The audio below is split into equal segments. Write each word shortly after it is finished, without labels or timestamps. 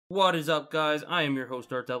What is up, guys? I am your host,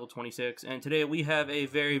 DarkDevil26, and today we have a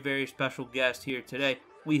very, very special guest here today.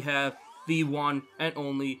 We have the one and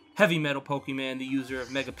only heavy metal Pokemon, the user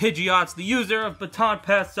of Mega Pidgeots, the user of Baton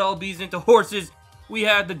Pass Celebees into horses. We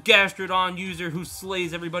have the Gastrodon user who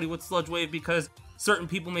slays everybody with Sludge Wave because certain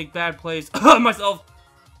people make bad plays. Myself.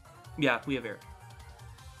 Yeah, we have Eric.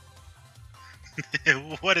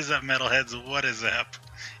 What is up, metalheads? What is up?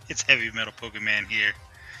 It's heavy metal Pokemon here.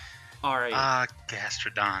 Alright.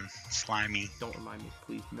 Gastrodon. Slimy. Don't remind me,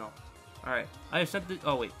 please. No. Alright. I have sent the...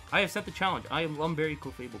 Oh, wait. I have sent the challenge. I am Lumberry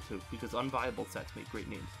Clefable too, because unviable sets make great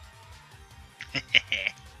names.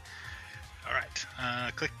 Alright.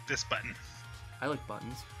 Click this button. I like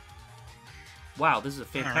buttons. Wow, this is a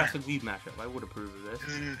fantastic lead matchup. I would approve of this.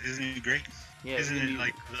 Isn't it great? Yeah, Isn't it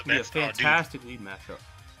like the best? A fantastic lead matchup.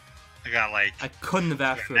 I got like... I couldn't have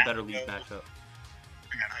asked for a better lead matchup.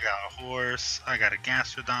 I got a horse. I got a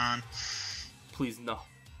Gastrodon. Please, no.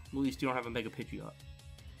 At least you don't have a Mega Pidgeot.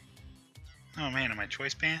 Oh man, am I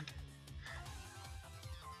choice banned?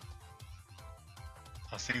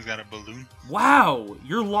 Those things got a balloon. Wow,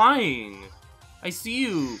 you're lying. I see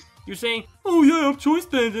you. You're saying, oh yeah, I'm choice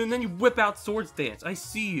banned, and then you whip out Swords Dance. I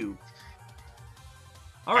see you.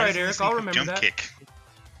 Alright, Eric, I'll remember that. Kick.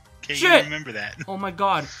 Okay, shit! you remember that. Oh my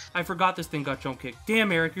god, I forgot this thing got jump kicked.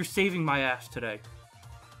 Damn, Eric, you're saving my ass today.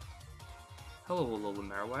 Hello, Alola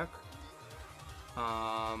Marowak. What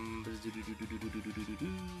am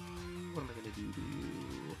I gonna do to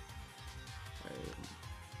you?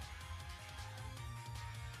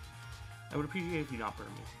 I would appreciate if you not burn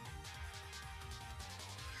me.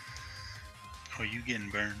 Oh, you getting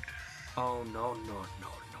burned. Oh, no.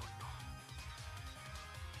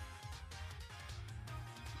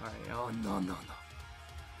 Alright, oh, no.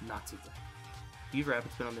 Not today. These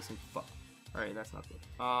rabbits been on this thing. Fuck. Alright, that's not good.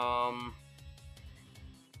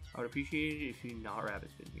 I would appreciate it if you not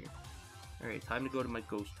rabbits been here. Alright, time to go to my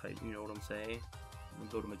ghost type, you know what I'm saying? I'm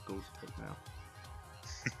gonna go to my ghost type now.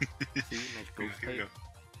 See, nice ghost type.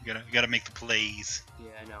 You gotta make the plays.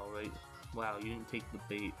 Yeah, I know, right? Wow, you didn't take the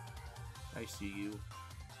bait. I see you.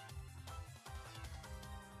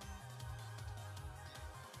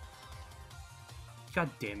 God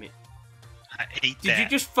damn it. I ate that. Did you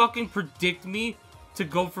just fucking predict me to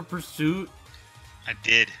go for Pursuit? I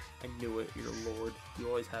did. I knew it, you're a lord. You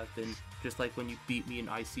always have been. Just like when you beat me in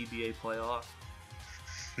ICBA playoffs.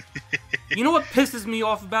 You know what pisses me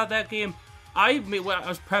off about that game? I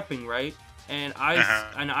was prepping, right? And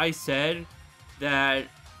I said that,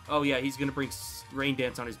 oh yeah, he's gonna bring Rain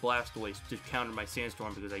Dance on his Blastoise to counter my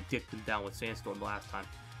Sandstorm because I dicked him down with Sandstorm last time.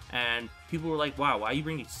 And people were like, wow, why are you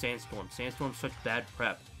bringing Sandstorm? Sandstorm's such bad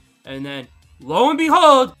prep. And then, lo and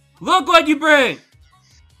behold, look what you bring!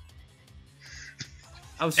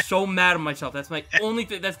 I was so mad at myself. That's my only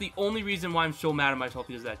thing. That's the only reason why I'm so mad at myself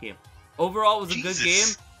because of that game. Overall, it was a good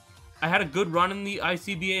game. I had a good run in the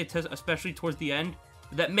ICBA, especially towards the end.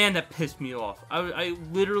 That pissed me off. I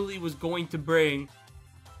literally was going to bring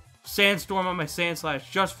Sandstorm on my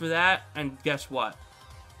Sandslash just for that, and guess what?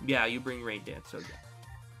 Yeah, you bring Rain Dance, so yeah.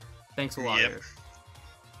 Thanks a lot, Eric.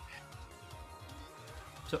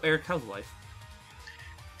 So, Eric, how's life?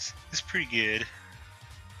 It's pretty good.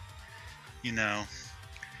 You know,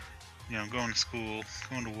 going to school,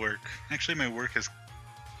 going to work. Actually, my work is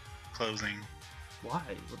closing. Why?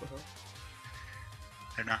 What the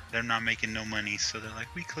hell? They're not making no money, so they're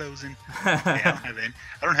like, we closing. Yeah, I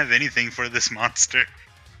don't have anything for this monster.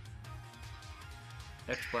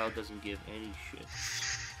 xCloud doesn't give any shit.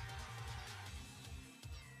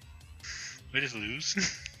 We just lose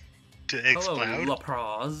to xCloud. Hello,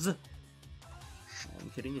 Lapras. I'm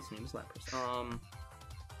kidding. His name is Lapras.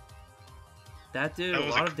 That did a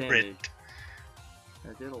lot of damage.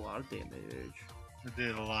 That did a lot of damage. It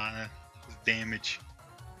did a lot of damage.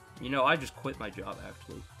 You know, I just quit my job,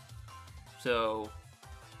 actually. So,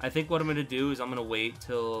 I think what I'm going to do is I'm going to wait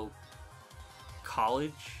till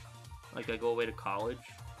college. Like, I go away to college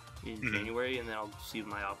in January, and then I'll see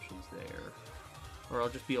my options there. Or I'll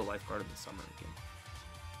just be a lifeguard in the summer again.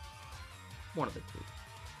 One of the two.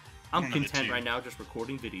 I'm content right now just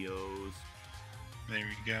recording videos. There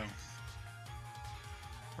we go.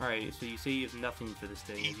 Alright, so you say you have nothing for this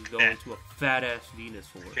thing, and you go into a fat-ass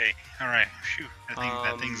Venusaur. Okay, alright, shoot.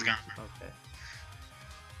 That thing's gone. Okay.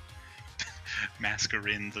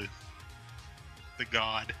 Masquerin, the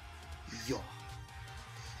god. Yeah.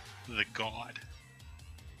 The god.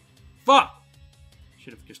 Fuck!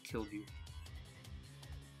 Should have just killed you.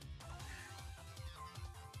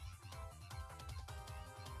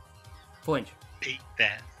 Flinch. Ate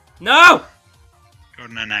that. No! Go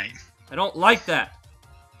to night. I don't like that.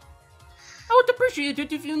 I would appreciate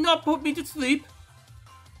it if you not put me to sleep.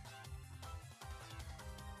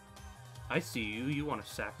 I see you. You want to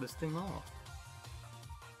sack this thing off.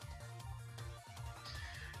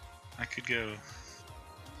 I could go.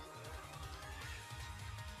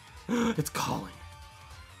 It's calling.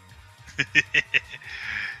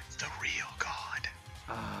 It's the real god.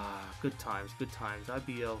 Ah, good times, good times.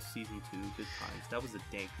 IBL Season 2, good times. That was a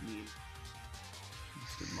dank meme.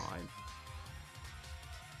 Keep in mind.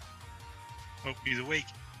 Oh, he's awake.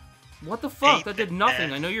 What the fuck? That did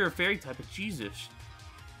nothing. I know you're a fairy type, but Jesus.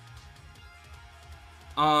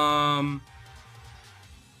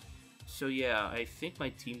 So yeah, I think my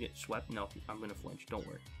team gets swept. No, I'm gonna flinch. Don't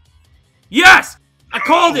worry. Yes! I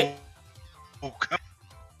called it! Oh, come.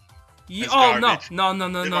 Yeah, That's oh, garbage.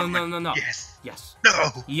 no. Yes. Yes.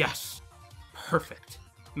 No. Yes. Perfect.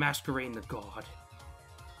 Masquerade the god.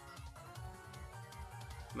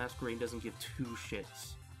 Masquerade doesn't give two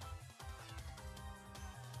shits.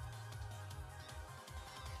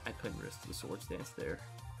 I couldn't risk the sword stance there.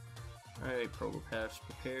 Alright, Probopass,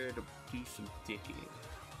 prepare to do some dicking.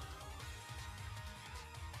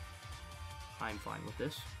 I'm fine with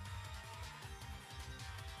this.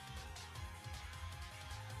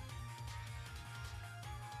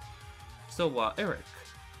 So, Eric,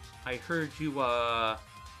 I heard you,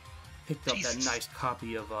 picked up that nice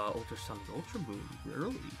copy of, Ultra Sun and Ultra Moon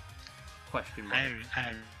early? Question mark.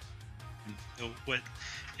 I know what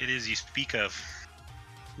it is you speak of.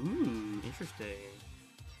 Ooh, interesting.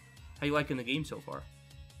 How you liking the game so far?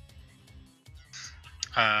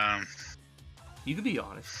 You could be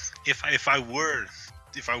honest. If I were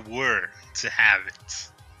to have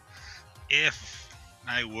it,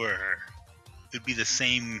 it'd be the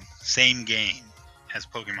same game as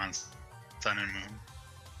Pokemon Sun and Moon.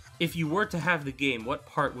 If you were to have the game, what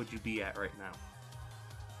part would you be at right now?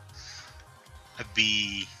 I'd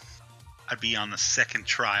be on the second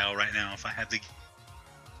trial right now if I had the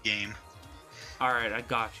game. Alright, I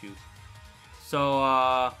got you. So,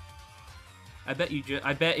 I bet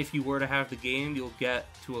if you were to have the game, you'll get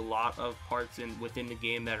to a lot of parts within the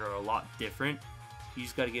game that are a lot different. You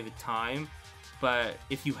just gotta give it time. But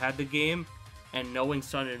if you had the game, and knowing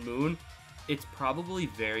Sun and Moon, it's probably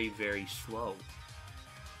very, very slow.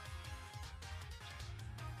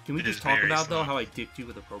 Can we just talk about, though, how I dicked you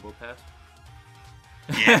with a Probopass?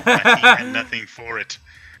 Yeah, my team had nothing for it.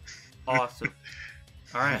 Awesome.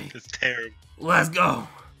 Alright. It's terrible. Let's go!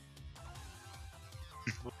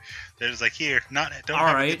 They're just like, here, don't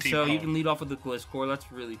Alright, so you can lead off with the Gliscor.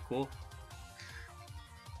 That's really cool.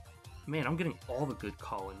 Man, I'm getting all the good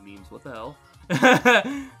Colin memes. What the hell?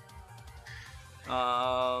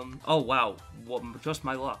 Oh, wow. Well, just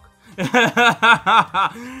my luck.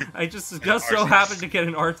 I just so happened to get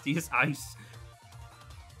an Arceus Ice.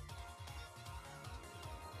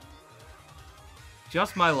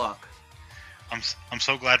 Just my luck. I'm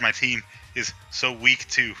so glad my team is so weak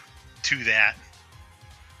to that.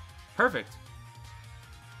 Perfect.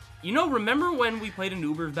 You know, remember when we played an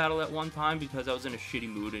Uber's battle at one time because I was in a shitty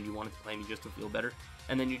mood and you wanted to play me just to feel better?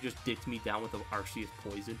 And then you just dicked me down with an Arceus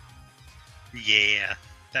Poison? Yeah,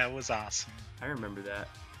 that was awesome. I remember that.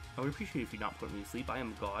 I would appreciate if you not put me to sleep. I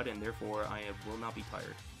am God, and therefore I will not be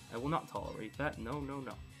tired. I will not tolerate that. No, no,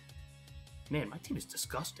 no. Man, my team is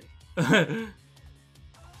disgusting. My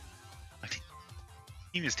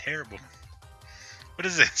team is terrible. What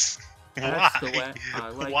is this? That's the way I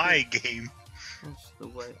like Why it. Game? That's the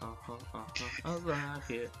way, I like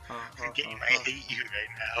it. Game, I hate you right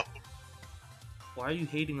now. Why are you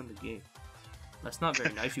hating on the game? That's not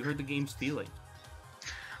very nice. You hurt the game's feeling.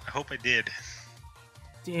 I hope I did.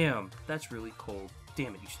 Damn, that's really cold.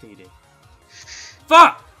 Damn it, you stayed in.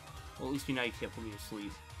 Fuck! Well, at least you can't put me to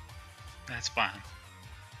sleep. That's fine.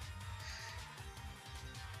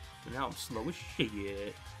 And now I'm slow as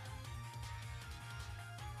shit.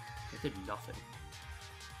 I did nothing.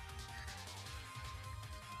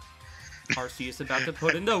 Arceus about to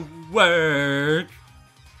put in the work.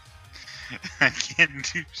 I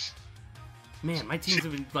can't do. Man, my teams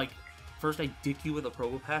have been like. First I dick you with a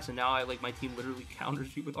Probopass, and now my team literally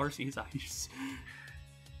counters you with Arceus Ice.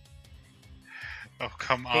 Oh,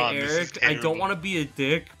 come on. Hey, Eric, I don't want to be a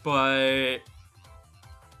dick, but...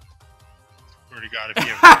 Swear to God, if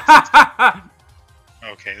you have rest.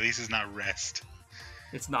 Okay, at least it's not rest.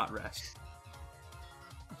 It's not rest.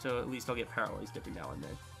 So at least I'll get paralyzed every now and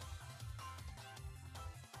then.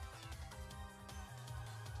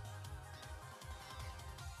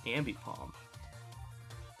 Ambipom.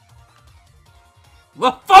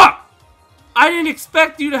 What fuck? I didn't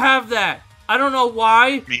expect you to have that. I don't know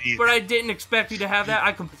why, but I didn't expect you to have that.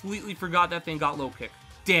 I completely forgot that thing got low kick.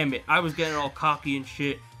 Damn it. I was getting all cocky and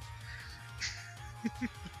shit.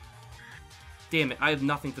 Damn it. I have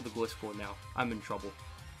nothing for the Gliscor now. I'm in trouble.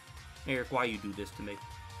 Eric, why you do this to me?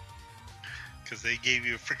 Because they gave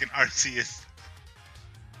you a freaking Arceus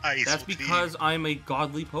ice. That's because I'm a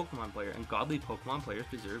godly Pokemon player, and godly Pokemon players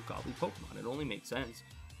deserve godly Pokemon. It only makes sense.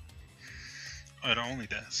 Oh, it only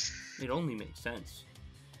does. It only makes sense.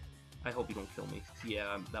 I hope you don't kill me.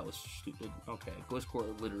 Yeah, that was stupid. Okay,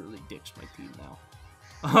 Gliscor literally dicks my team now.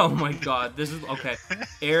 Oh my god, this is... Okay,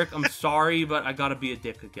 Eric, I'm sorry, but I gotta be a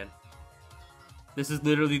dick again. This is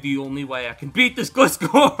literally the only way I can beat this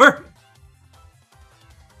Gliscor!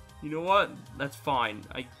 You know what? That's fine.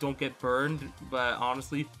 I don't get burned, but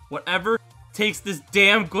honestly, whatever takes this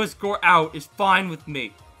damn Gliscor out is fine with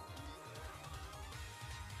me.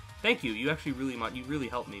 Thank you. You actually really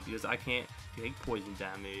helped me because I can't take poison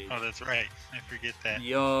damage. Oh, that's right. I forget that.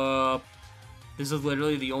 Yup. This is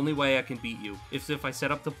literally the only way I can beat you. If I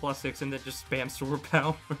set up the +6 and then just spam sword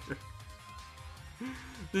power.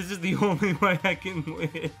 This is the only way I can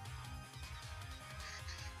win.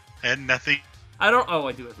 And nothing. I don't. Oh,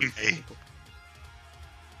 I do have. You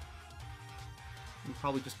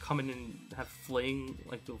probably just come in and have fling,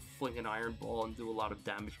 like do fling an iron ball and do a lot of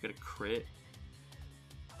damage, get a crit.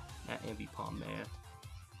 That Ambipom, man.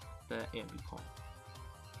 That Ambipom.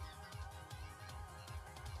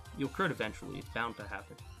 You'll crit eventually. It's bound to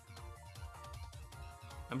happen.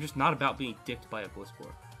 I'm just not about being dicked by a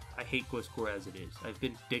Gliscor. I hate Gliscor as it is. I've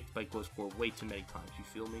been dicked by Gliscor way too many times. You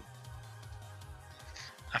feel me?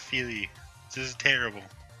 I feel you. This is terrible.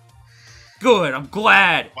 Good, I'm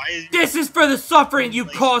glad! This is for the suffering you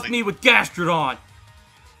caused me with Gastrodon!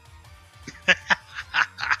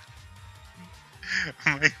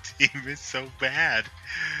 My team is so bad.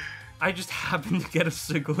 I just happened to get a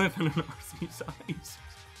Sigilyph and an Arceus Ice.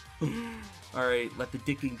 Alright, let the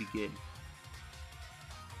dicking begin.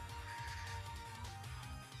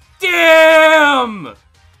 Damn!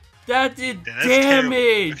 That did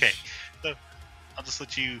damage! Okay, so I'll just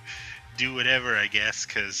let you do whatever, I guess,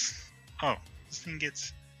 because... Oh, this thing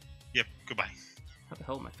gets... Yep, goodbye. How the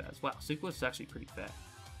hell am I fast? Wow, Sigilyph's actually pretty fast.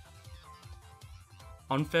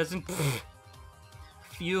 Unpheasant?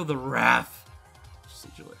 Feel the wrath.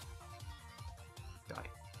 Sigilyph. Die.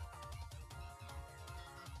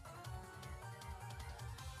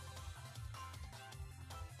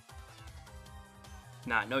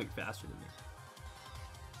 Nah, I know you're faster than me.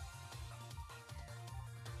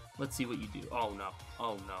 Let's see what you do. Oh no.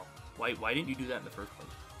 Oh no. Why didn't you do that in the first place?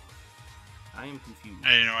 I am confused.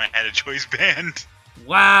 I didn't know I had a choice band.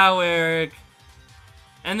 Wow, Eric.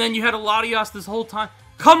 And then you had a Latios this whole time.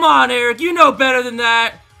 Come on, Eric. You know better than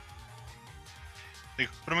that. Like,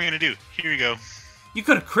 what am I going to do? Here we go. You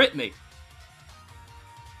could have crit me.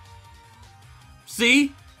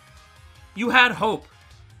 See? You had hope.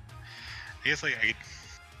 I guess, like, I could...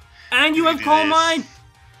 And you have Calm Mind.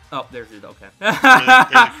 Oh, there's it. Okay. There's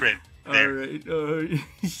a crit. There. Alright.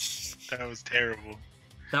 That was terrible.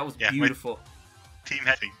 That was beautiful. Team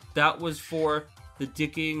heading. That was for the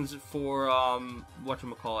dickings for,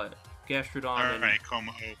 whatchamacallit, Gastrodon. Alright,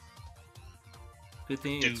 Como. Good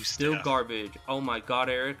thing it's still garbage. Oh my god,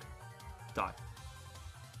 Eric. Die.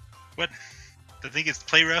 What? The thing is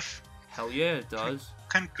play rough? Hell yeah, it does. What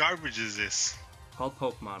kind of garbage is this? It's called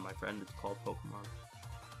Pokemon, my friend. It's called Pokemon.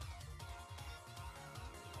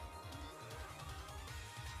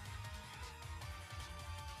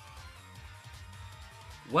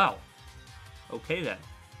 Well, okay then.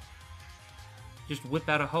 Just whip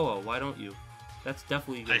out a Ho-Oh, why don't you? That's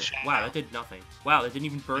definitely good. Wow, that did nothing. Wow, that didn't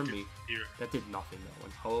even burn me. That did nothing though,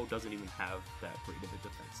 and Ho-Oh doesn't even have that great of a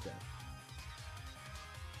defense stat.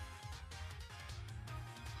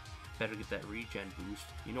 Better get that regen boost.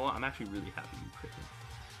 You know what, I'm actually really happy you crit me.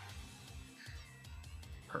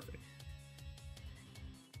 Perfect.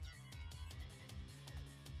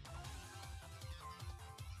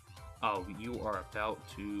 Oh, you are about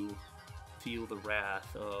to feel the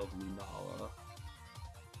wrath of Lunala.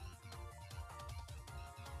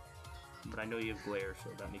 But I know you have Glare, so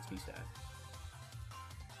that makes me sad.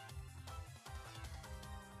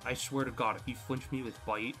 I swear to God, if you flinch me with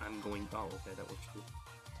Bite, I'm going... Oh, okay, that works too.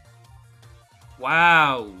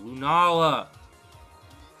 Wow, Lunala!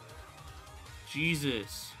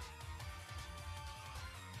 Jesus.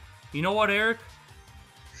 You know what, Eric?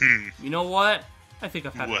 You know what? I think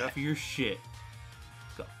I've had enough of your shit.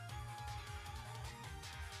 Let's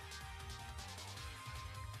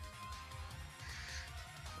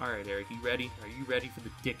go. Alright, Eric, you ready? Are you ready for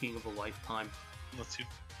the dicking of a lifetime? Let's see.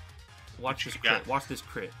 Watch this crit. Watch this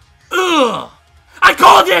crit. Ugh! I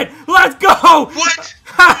called it! Let's go! What?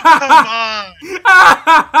 Come on!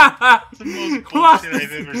 That's the most bullshit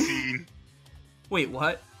I've ever seen. Wait,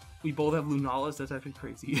 what? We both have Lunalas? That's actually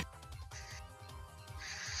crazy.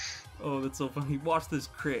 Oh, that's so funny. Watch this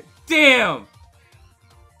crit. Damn!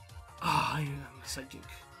 Ah, I am psychic.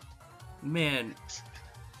 Man,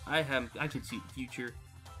 I can see the future.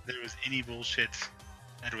 If there was any bullshit,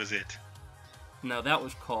 that was it. No, that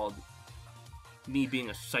was called me being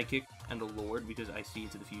a psychic and a lord because I see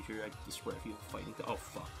into the future. I swear if you have fighting. Oh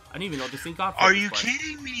fuck! I didn't even know this thing got. Are you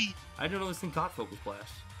kidding me? I didn't know this thing got focus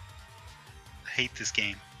blast. I hate this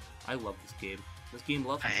game. I love this game. This game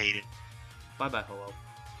loves me. I hate it. Bye bye, hello.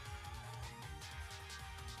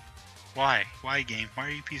 Why? Why, game? Why are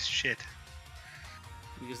you a piece of shit?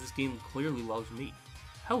 Because this game clearly loves me.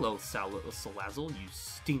 Hello, Salazzle, you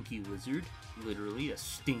stinky lizard. Literally, a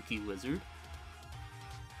stinky lizard.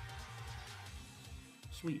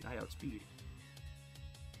 Sweet, I outspeed.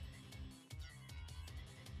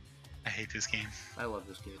 I hate this game. I love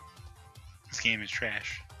this game. This game is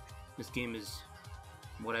trash. This game is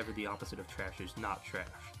whatever the opposite of trash is. Not trash.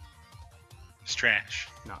 It's trash.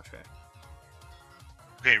 Not trash.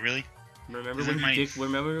 Okay, really?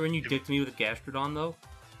 Remember when you dicked me with a Gastrodon, though?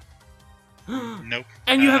 Nope.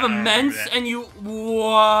 And you have immense, and you...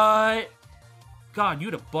 What? God, you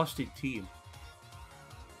had a busted team.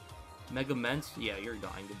 Mega Mence? Yeah, you're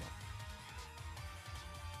dying. Goodbye.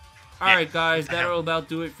 Alright, guys, that'll about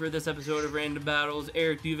do it for this episode of Random Battles.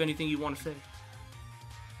 Eric, do you have anything you want to say?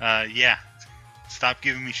 Yeah. Stop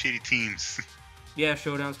giving me shitty teams. Yeah,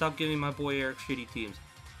 Showdown, stop giving my boy Eric shitty teams.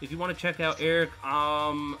 If you want to check out Eric,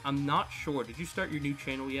 I'm not sure. Did you start your new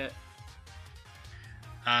channel yet?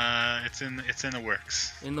 It's in the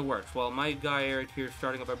works. In the works. Well, my guy Eric here is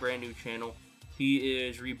starting up a brand new channel. He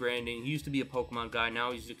is rebranding. He used to be a Pokemon guy.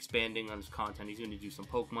 Now he's expanding on his content. He's going to do some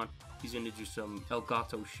Pokemon. He's going to do some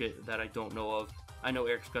Elgato shit that I don't know of. I know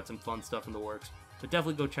Eric's got some fun stuff in the works. But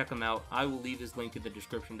definitely go check him out. I will leave his link in the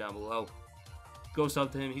description down below. Go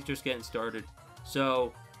sub to him. He's just getting started.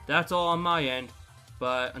 So, that's all on my end.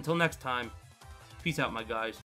 But until next time, peace out, my guys.